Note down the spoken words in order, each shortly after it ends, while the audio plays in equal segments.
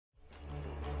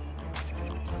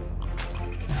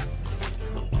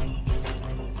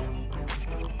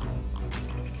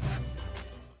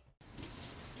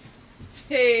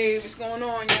Hey, what's going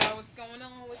on, y'all? What's going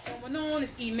on? What's going on?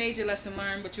 It's E Major lesson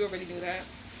learned, but you already knew that.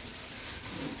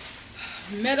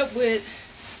 Met up with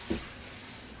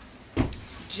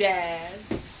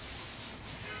Jazz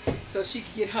so she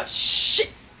could get her shit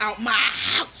out my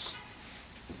house.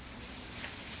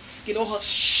 Get all her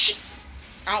shit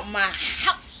out my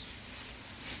house.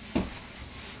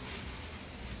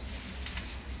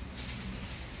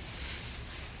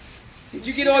 Did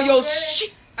you get all your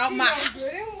shit out my house?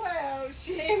 Good and well,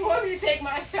 she didn't want me to take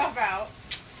my stuff out.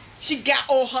 She got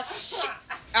all her shit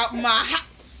out my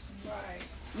house. Right.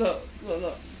 Look.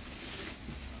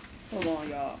 Hold on,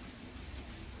 y'all.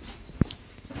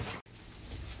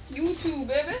 YouTube,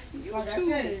 baby. YouTube. Like I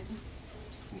said,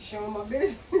 you showing my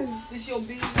business. This your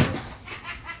business.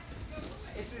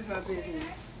 This is my business.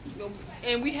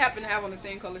 And we happen to have on the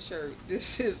same color shirt.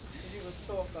 This is... You a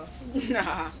stalker.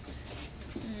 Nah.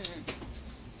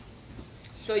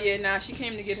 So yeah, she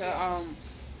came to get her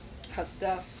her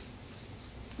stuff.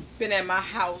 Been at my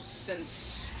house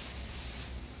since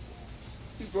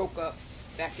we broke up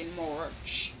back in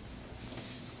March.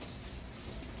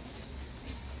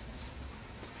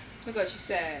 Look at her, she's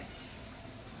sad.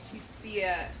 She's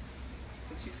sad.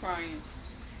 She's crying.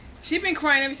 She's been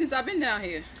crying ever since I've been down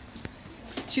here.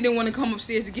 She didn't want to come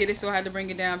upstairs to get it, so I had to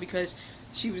bring it down because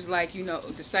she was like, you know,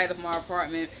 the sight of my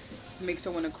apartment makes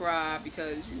her want to cry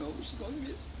because, you know, she's going to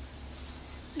miss.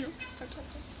 You know,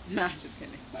 nah, just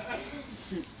kidding.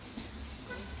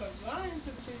 Stop lying to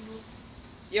the people.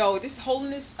 Yo, this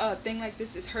holding this thing like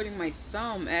this is hurting my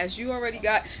thumb. As you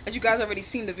guys already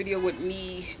seen the video with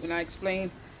me when I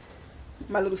explained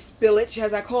my little spillage,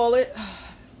 as I call it.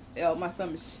 Yo, my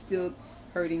thumb is still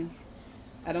hurting.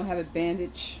 I don't have a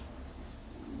bandage,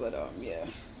 but yeah,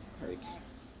 hurts.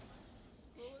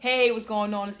 Hey, what's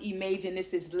going on? It's E Major, and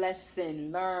this is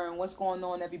Lesson Learn. What's going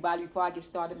on, everybody? Before I get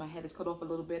started, my head is cut off a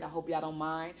little bit. I hope y'all don't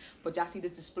mind. But y'all see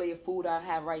this display of food I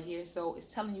have right here. So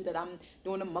it's telling you that I'm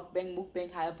doing a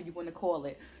mukbang, however you want to call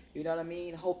it. You know what I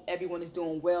mean? I hope everyone is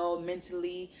doing well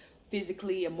mentally,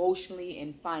 physically, emotionally,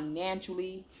 and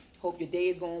financially. Hope your day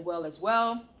is going well as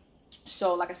well.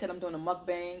 So like I said, I'm doing a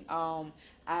mukbang. I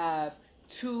have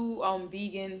 2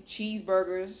 vegan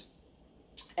cheeseburgers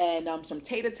and some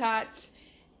tater tots.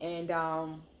 And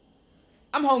I'm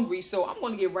hungry, so I'm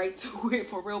going to get right to it,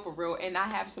 for real. And I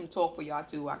have some talk for y'all,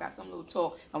 too. I got some little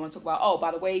talk I want to talk about. Oh, by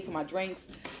the way, for my drinks,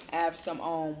 I have some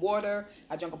water.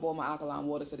 I drank up all my alkaline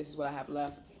water, so this is what I have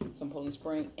left. Some Poland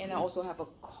Spring. And I also have a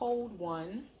cold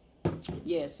one.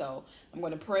 Yeah, so I'm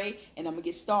going to pray, and I'm going to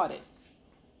get started.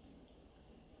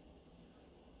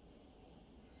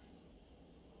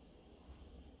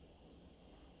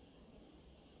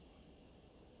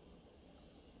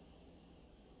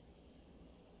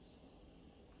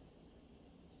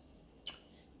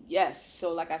 Yes,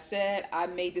 so like I said, I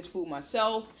made this food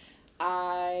myself.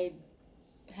 I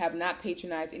have not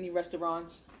patronized any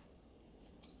restaurants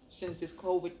since this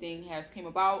COVID thing has came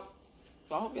about.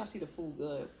 So I hope y'all see the food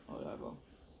good or whatever.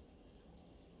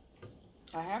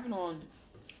 I have it on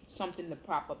something to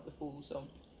prop up the food, so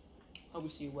hope you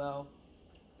see well.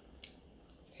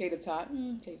 Tater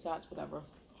tots, whatever.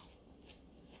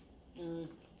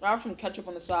 I have some ketchup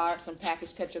on the side, some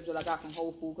packaged ketchup that I got from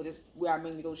Whole Foods, because it's where I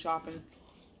mainly go shopping.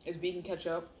 It's vegan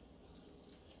ketchup.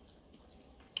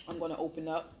 I'm going to open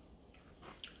up.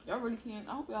 Y'all really can't.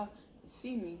 I hope y'all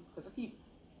see me because I keep.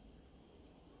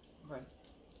 Okay.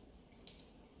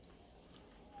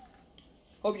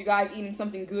 Hope you guys eating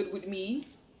something good with me.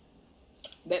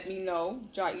 Let me know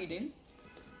what y'all eating.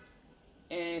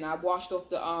 And I washed off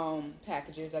the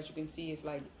packages. As you can see, it's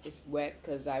like it's wet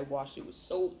because I washed it with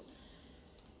soap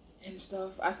and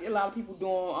stuff. I see a lot of people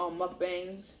doing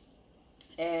mukbangs,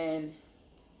 and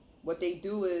what they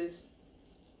do is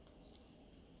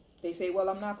they say, well,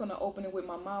 I'm not going to open it with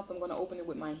my mouth. I'm going to open it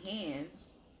with my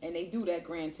hands. And they do that,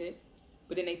 granted.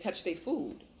 But then they touch their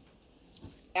food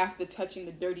after touching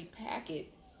the dirty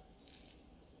packet.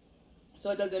 So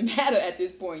it doesn't matter at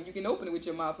this point. You can open it with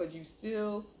your mouth because you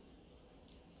still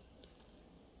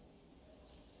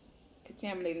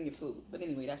contaminating your food. But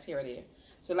anyway, that's here or there.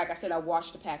 So like I said, I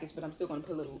washed the packets, but I'm still going to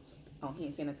put a little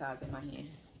hand sanitizer in my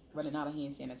hand. Running out of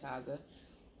hand sanitizer.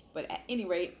 But at any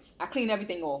rate, I clean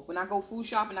everything off. When I go food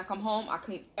shopping, I come home, I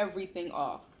clean everything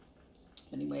off.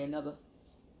 Anyway, another.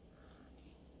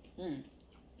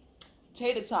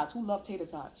 Tater tots. Who love tater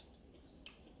tots?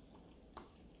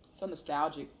 So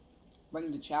nostalgic.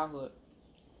 Bringing to childhood.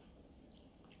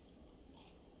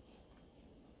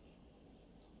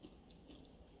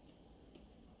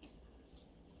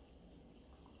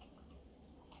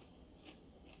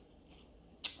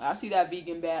 I see that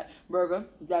vegan burger,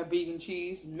 that vegan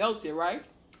cheese, melted, right?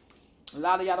 A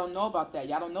lot of y'all don't know about that.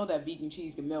 Y'all don't know that vegan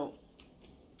cheese can melt.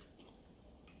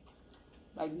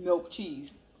 Like milk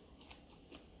cheese.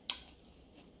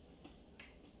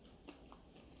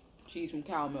 Cheese from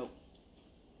cow milk.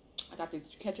 I got the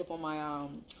ketchup on my,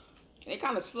 they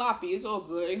kind of sloppy. It's all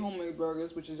good. They homemade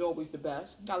burgers, which is always the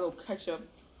best. Got a little ketchup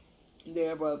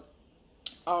there, but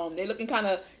they looking kind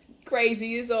of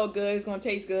crazy. It's all good. It's gonna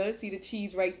taste good. See the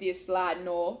cheese right there sliding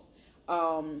off.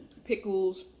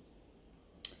 Pickles.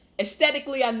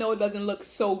 Aesthetically, I know it doesn't look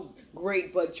so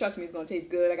great, but trust me, it's gonna taste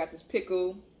good. I got this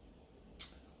pickle.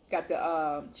 Got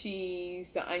the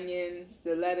cheese, the onions,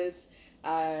 the lettuce.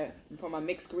 For my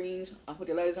mixed greens, I put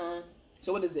the lettuce on.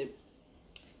 So what is it?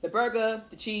 The burger,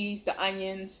 the cheese, the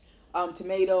onions,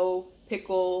 tomato,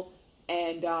 pickle,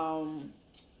 and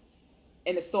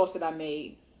the sauce that I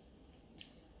made.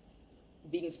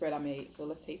 Vegan spread I made. So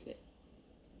let's taste it.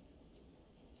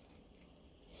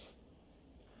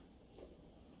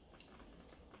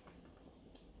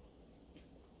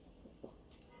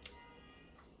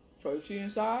 So the cheese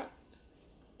inside.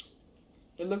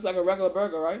 It looks like a regular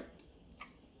burger, right?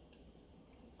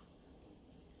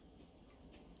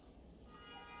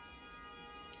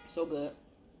 So good.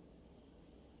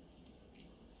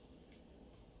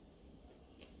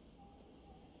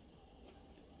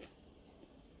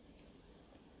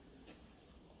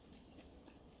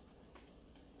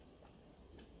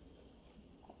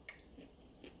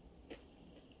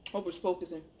 Hope it's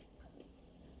focusing.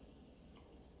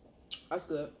 That's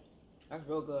good. That's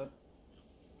real good.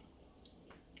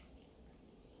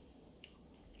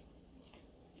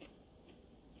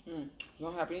 You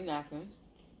don't have any napkins.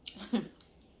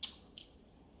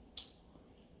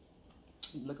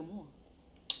 Look at more.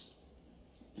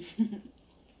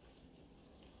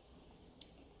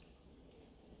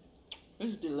 This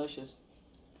is delicious.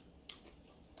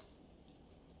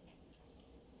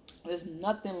 There's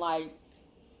nothing like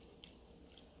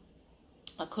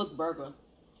a cooked burger.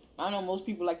 I know most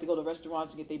people like to go to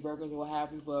restaurants to get their burgers or what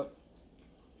have you, but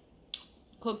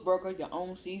cooked burger, your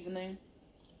own seasoning.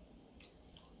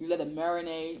 You let it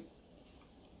marinate.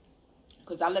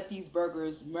 Because I let these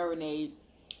burgers marinate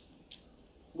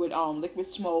with liquid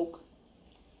smoke,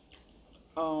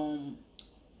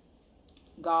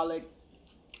 garlic,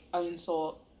 onion,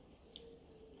 salt,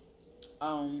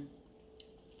 and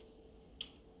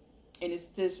it's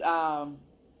this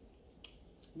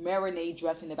marinade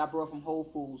dressing that I brought from Whole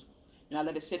Foods, and I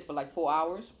let it sit for like 4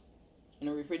 hours in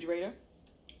the refrigerator.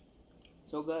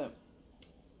 So good.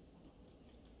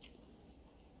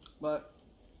 But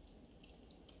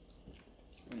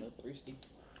I'm a little thirsty.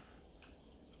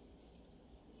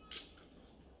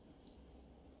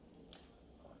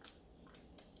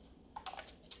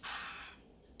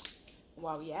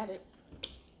 While we at it,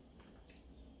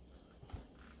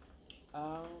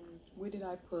 where did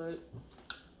I put?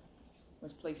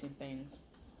 Was placing things.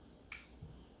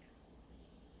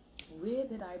 Where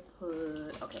did I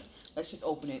put? Okay, let's just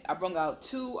open it. I brought out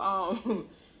two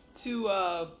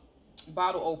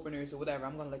bottle openers or whatever.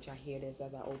 I'm gonna let y'all hear this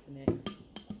as I open it.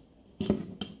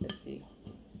 Let's see.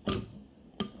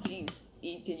 Jeez,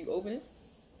 E, can you open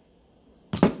this?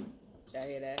 Y'all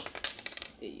hear that?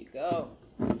 There you go.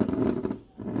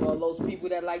 For all those people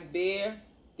that like beer,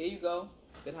 there you go.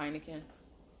 Good Heineken.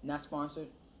 Not sponsored.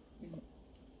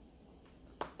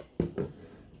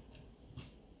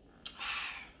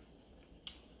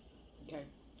 Okay,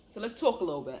 so let's talk a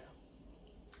little bit.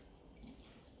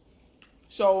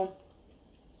 So,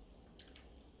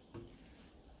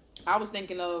 I was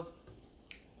thinking of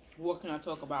what can I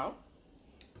talk about?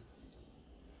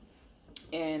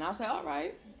 And I was like, all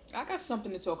right, I got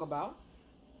something to talk about.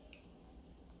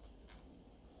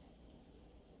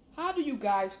 How do you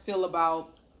guys feel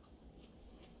about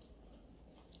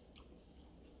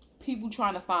people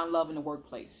trying to find love in the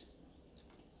workplace?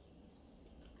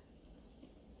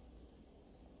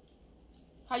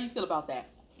 How you feel about that?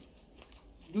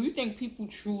 Do you think people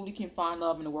truly can find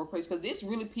love in the workplace? Because there's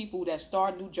really people that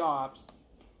start new jobs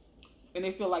and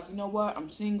they feel like, you know what, I'm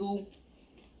single.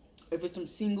 If it's some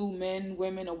single men,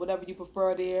 women, or whatever you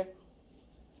prefer there,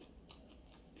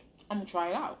 I'm going to try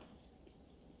it out.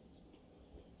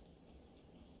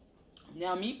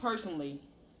 Now, me personally,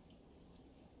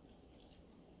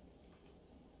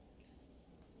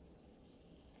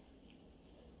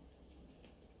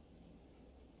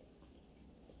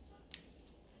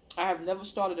 I have never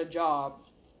started a job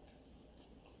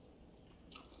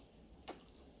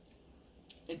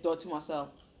and thought to myself,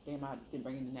 damn, I didn't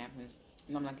bring in the napkins,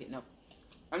 and I'm not getting up.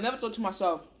 I never thought to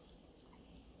myself,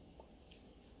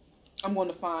 I'm going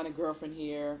to find a girlfriend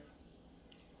here,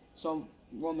 some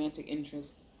romantic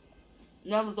interest.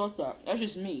 Never thought that. That's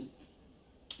just me.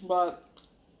 But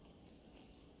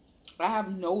I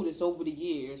have noticed over the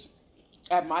years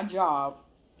at my job,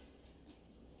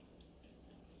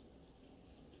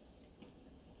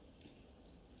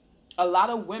 a lot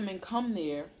of women come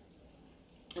there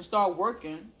and start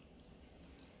working,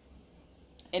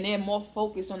 and they're more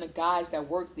focused on the guys that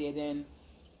work there than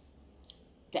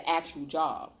the actual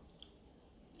job.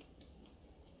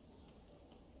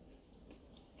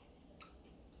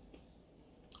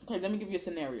 Okay, let me give you a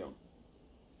scenario.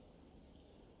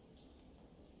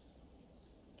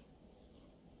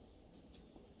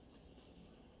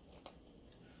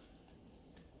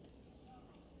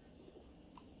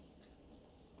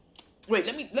 Wait,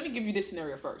 let me give you this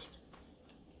scenario first.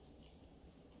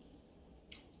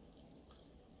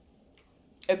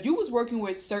 If you was working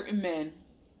with certain men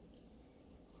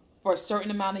for a certain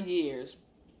amount of years,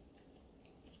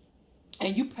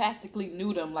 and you practically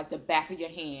knew them like the back of your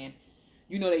hand,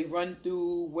 you know they run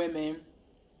through women,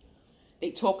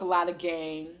 they talk a lot of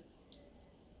game,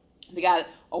 they got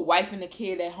a wife and a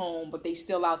kid at home, but they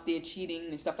still out there cheating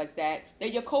and stuff like that. They're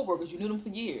your co-workers. You knew them for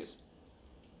years.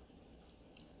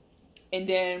 And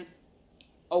then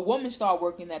a woman started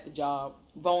working at the job,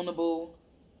 vulnerable,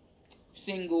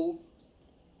 single,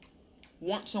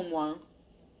 want someone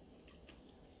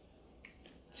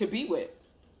to be with.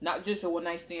 Not just a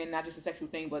one-night stand, not just a sexual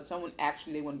thing, but someone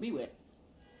actually they want to be with.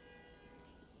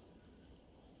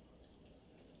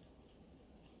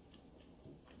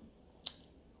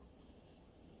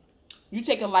 You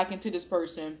take a liking to this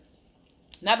person,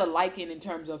 not a liking in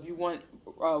terms of you want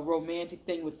a romantic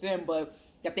thing with them, but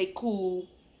that they cool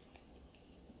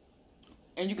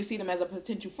and you can see them as a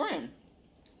potential friend.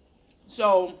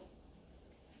 So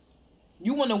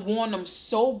you want to warn them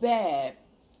so bad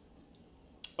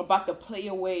about the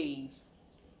player ways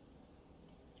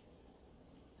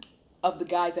of the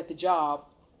guys at the job,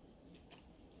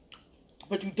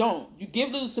 but you don't. You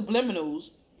give little subliminals,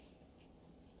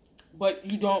 but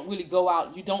you don't really go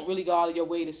out. You don't really go out of your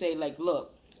way to say, like,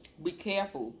 look, be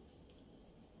careful.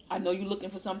 I know you're looking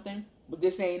for something, but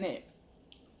this ain't it.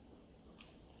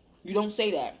 You don't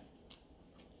say that.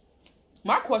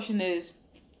 My question is,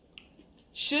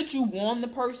 should you warn the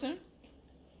person,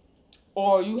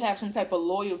 or you have some type of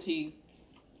loyalty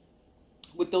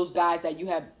with those guys that you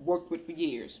have worked with for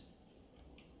years,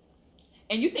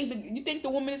 and you think the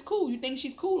woman is cool, you think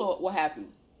she's cool, or what have you?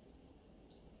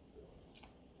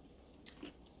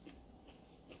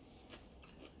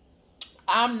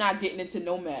 I'm not getting into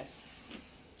no mess.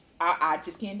 I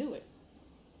just can't do it.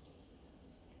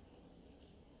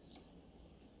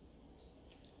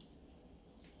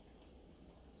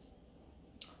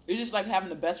 It's just like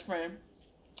having a best friend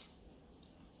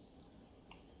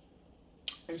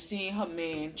and seeing her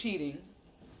man cheating,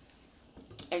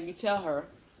 and you tell her,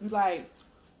 you like,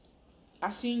 I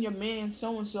seen your man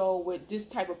so and so with this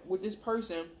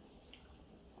person.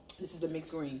 This is the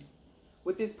mixed green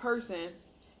with this person.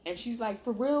 And she's like,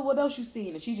 for real, what else you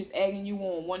seen? And she's just egging you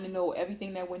on, wanting to know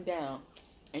everything that went down.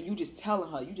 And you just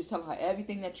telling her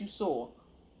everything that you saw.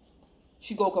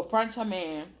 She go confront her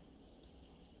man.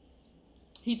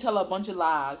 He tell her a bunch of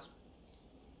lies.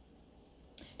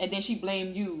 And then she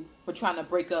blame you for trying to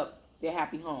break up their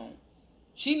happy home.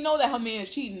 She know that her man is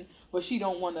cheating, but she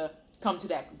don't want to come to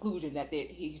that conclusion that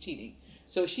he's cheating.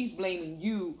 So she's blaming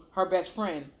you, her best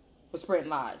friend, for spreading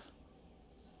lies.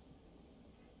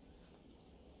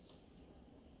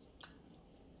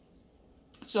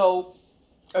 So,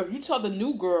 if you tell the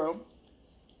new girl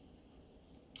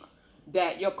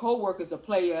that your co-worker's a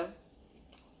player,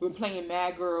 been playing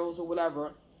Mad Girls or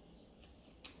whatever,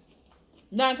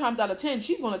 9 times out of 10,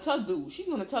 she's going to tell dude. She's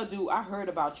going to tell dude, I heard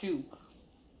about you.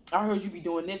 I heard you be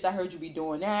doing this. I heard you be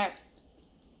doing that.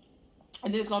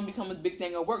 And then it's going to become a big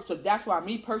thing at work. So, that's why,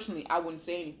 me personally, I wouldn't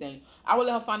say anything. I would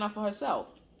let her find out for herself.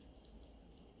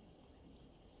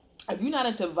 If you're not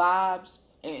into vibes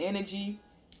and energy,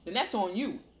 then that's on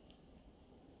you.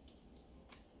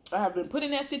 I have been put in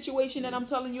that situation that I'm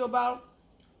telling you about.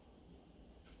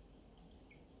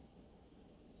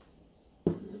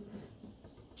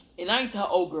 And I ain't tell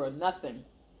old girl nothing.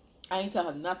 I ain't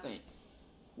tell her nothing.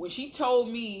 When she told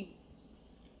me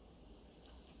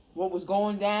what was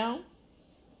going down,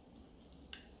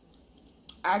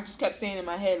 I just kept saying in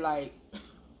my head, like,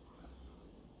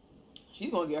 she's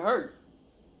going to get hurt.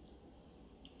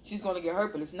 She's going to get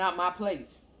hurt, but it's not my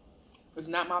place. It's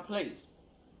not my place.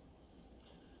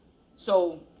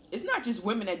 So, it's not just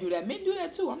women that do that. Men do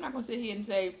that too. I'm not going to sit here and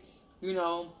say, you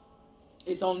know,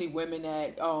 it's only women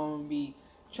that be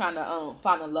trying to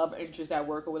find a love interest at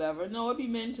work or whatever. No, it be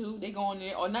men too. They go in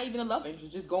there, or not even a love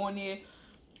interest, just go in there,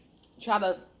 try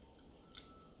to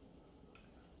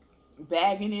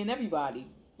bagging in everybody.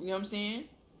 You know what I'm saying?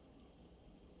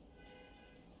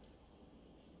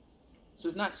 So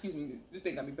it's not, excuse me, this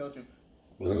thing got me belching.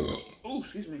 Oh,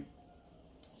 excuse me.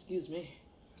 Excuse me.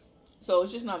 So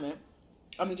it's just not men.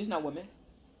 I mean, just not women.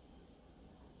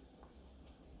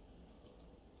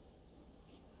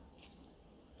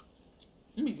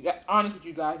 Let me be honest with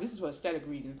you guys. This is for aesthetic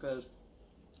reasons, because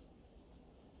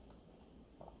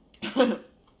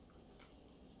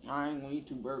I ain't gonna eat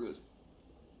 2 burgers.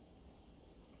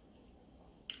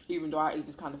 Even though I ate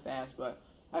this kind of fast, but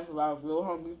that's because I was real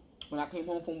hungry. When I came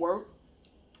home from work,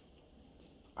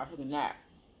 I took a nap.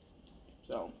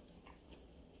 So,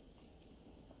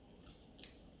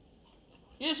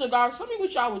 yeah, so guys, tell me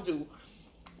what y'all would do.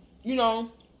 You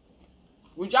know,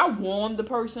 would y'all warn the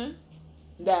person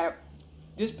that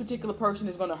this particular person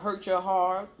is going to hurt your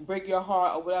heart, break your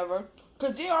heart, or whatever?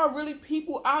 Because there are really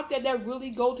people out there that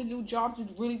really go to new jobs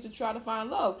to try to find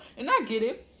love. And I get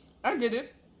it. I get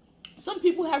it. Some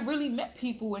people have really met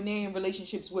people and they're in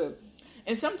relationships with.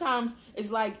 And sometimes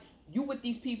it's like you with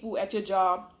these people at your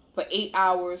job for 8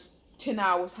 hours, 10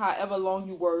 hours, however long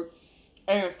you work,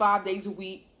 and 5 days a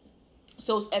week.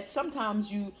 So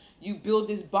sometimes you build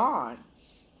this bond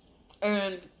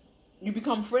and you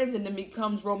become friends and then it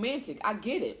becomes romantic. I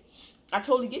get it. I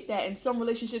totally get that. And some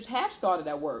relationships have started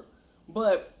at work.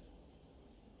 But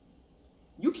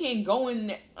you can't go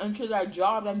into that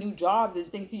job, that new job,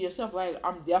 and think to yourself, like,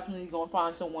 I'm definitely going to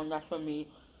find someone that's for me.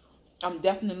 I'm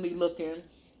definitely looking.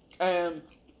 And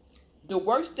the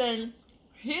worst thing,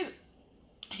 here's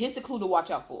the clue to watch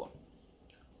out for.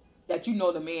 That you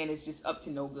know the man is just up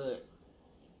to no good.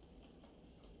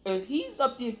 If he's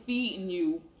up there feeding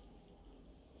you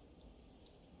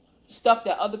stuff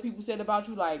that other people said about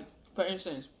you, like, for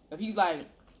instance, if he's like,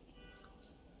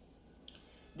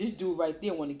 this dude right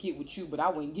there want to get with you, but I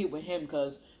wouldn't get with him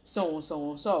because so and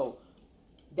so and so.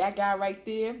 That guy right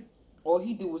there, all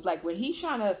he do is like when he's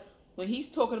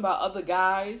talking about other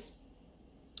guys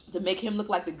to make him look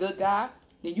like the good guy,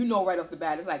 then you know right off the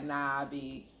bat, it's like, nah,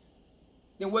 B.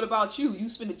 Then what about you? You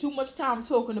spending too much time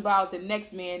talking about the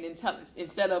next man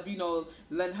instead of,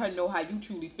 letting her know how you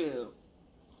truly feel.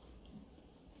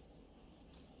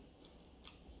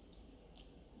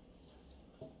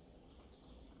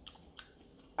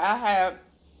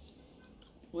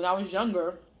 When I was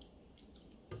younger,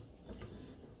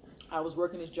 I was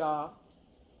working this job.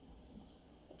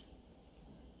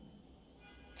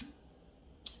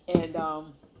 And I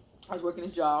was working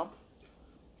this job.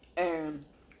 And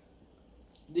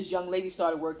this young lady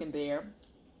started working there.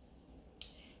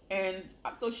 And I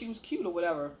thought she was cute or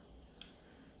whatever.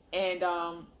 And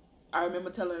I remember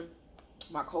telling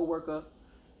my coworker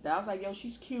that I was like, yo,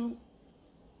 she's cute.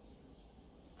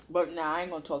 But nah, I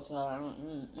ain't gonna talk to her.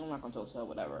 I'm not gonna talk to her,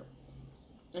 whatever.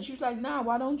 And she was like, nah,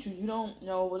 why don't you? You don't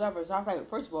know, whatever. So I was like,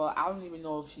 first of all, I don't even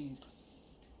know if she's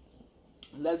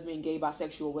lesbian, gay,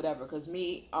 bisexual, or whatever. Because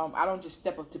me, I don't just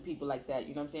step up to people like that.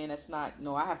 You know what I'm saying? That's not,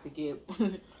 no, I have to get,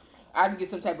 I have to get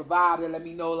some type of vibe that let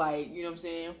me know, like, you know what I'm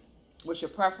saying? What's your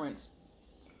preference?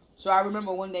 So I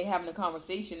remember one day having a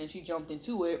conversation and she jumped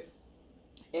into it.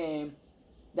 And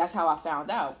that's how I found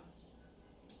out.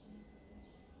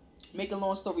 Make a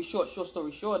long story short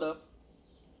story shorter,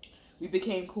 we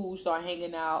became cool, started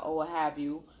hanging out or what have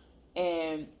you.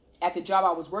 And at the job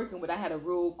I was working with, I had a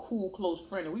real cool, close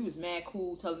friend. And we was mad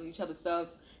cool, telling each other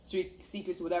stuff,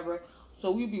 secrets, whatever.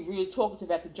 So we'd be really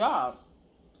talkative at the job.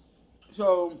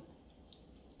 So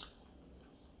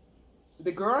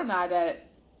the girl and I that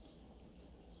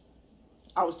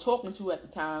I was talking to at the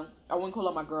time, I wouldn't call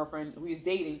her my girlfriend, we was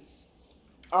dating.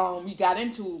 We got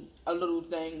into a little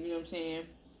thing, you know what I'm saying?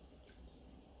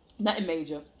 Nothing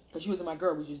major, because she wasn't my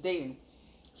girl, we was just dating.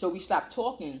 So we stopped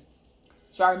talking.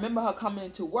 So I remember her coming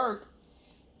into work,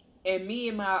 and me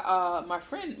and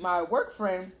my work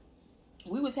friend,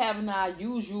 we was having our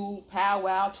usual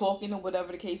powwow, talking or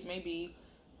whatever the case may be.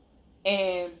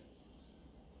 And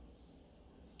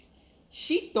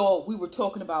she thought we were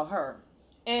talking about her.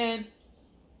 And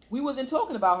we wasn't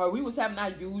talking about her. We was having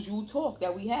our usual talk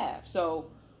that we have.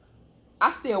 So I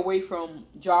stay away from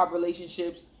job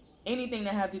relationships, anything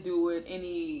that have to do with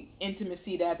any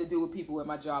intimacy that have to do with people at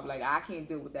my job. Like, I can't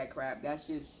deal with that crap. That's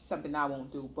just something I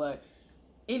won't do. But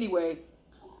anyway,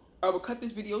 I will cut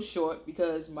this video short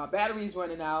because my battery is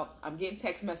running out. I'm getting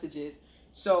text messages.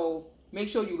 So make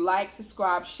sure you like,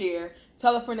 subscribe, share,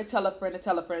 tell a friend to tell a friend to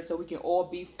tell a friend so we can all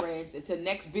be friends. Until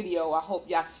next video, I hope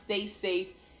y'all stay safe,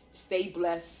 stay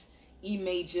blessed, E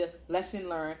major, lesson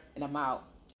learned, and I'm out.